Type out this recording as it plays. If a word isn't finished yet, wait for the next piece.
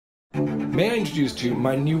May I introduce to you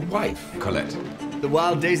my new wife, Colette? The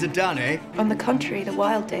wild days are done, eh? On the contrary, the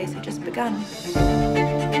wild days have just begun.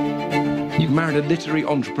 You've married a literary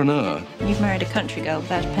entrepreneur. You've married a country girl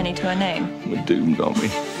without a penny to her name. We're doomed, aren't we?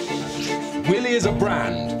 Willie is a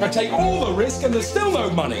brand. I take all the risk and there's still no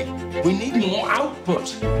money. We need more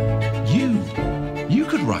output. You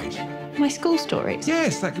could write. My school stories?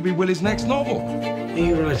 Yes, that could be Willie's next novel. Are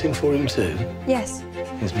you writing for him too? Yes.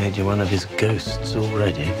 He's made you one of his ghosts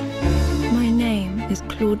already. My name is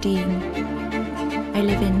Claudine. I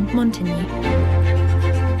live in Montigny.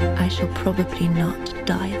 I shall probably not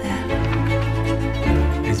die there.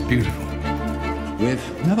 It's beautiful.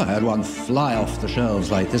 We've never had one fly off the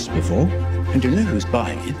shelves like this before. And do you know who's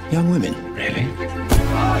buying it? Young women. Really?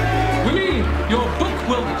 Willie, your book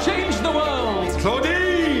will change the world!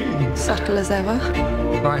 Claudine! Subtle as ever.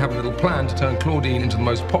 I have a little plan to turn Claudine into the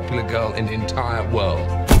most popular girl in the entire world.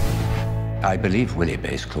 I believe Willie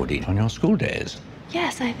based Claudine on your school days.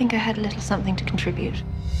 Yes, I think I had a little something to contribute.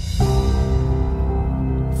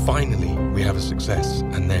 Finally, we have a success,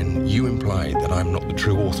 and then you implied that I'm not the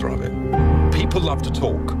true author of it. People love to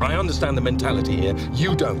talk. I understand the mentality here.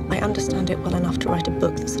 You don't. I understand it well enough to write a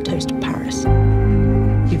book that's a toast to Paris.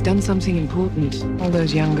 You've done something important. All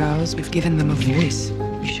those young girls, we've given them a voice.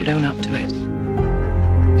 You should own up to it.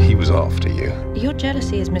 He was after you. Your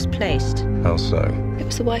jealousy is misplaced. How so? It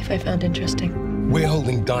was the wife I found interesting. We're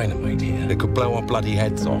holding dynamite here. It could blow our bloody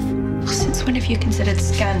heads off. Since when have you considered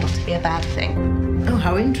scandal to be a bad thing? Oh,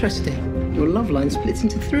 how interesting. Your love line splits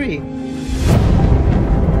into 3.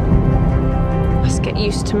 Must get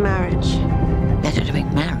used to marriage. Better to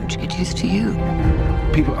make marriage get used to you.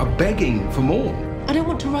 People are begging for more. I don't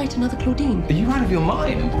want to write another Claudine. Are you out of your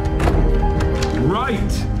mind?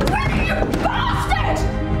 Right! You bastard!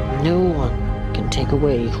 No one can take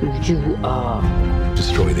away who you are.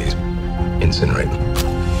 Destroy these. Incinerate them.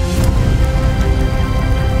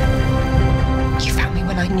 You found me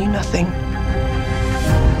when I knew nothing.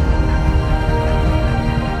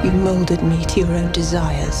 You molded me to your own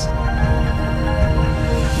desires.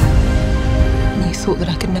 And you thought that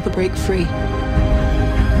I could never break free.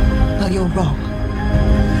 Well, you're wrong.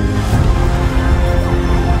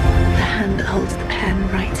 The hand that holds the pen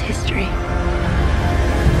writes history.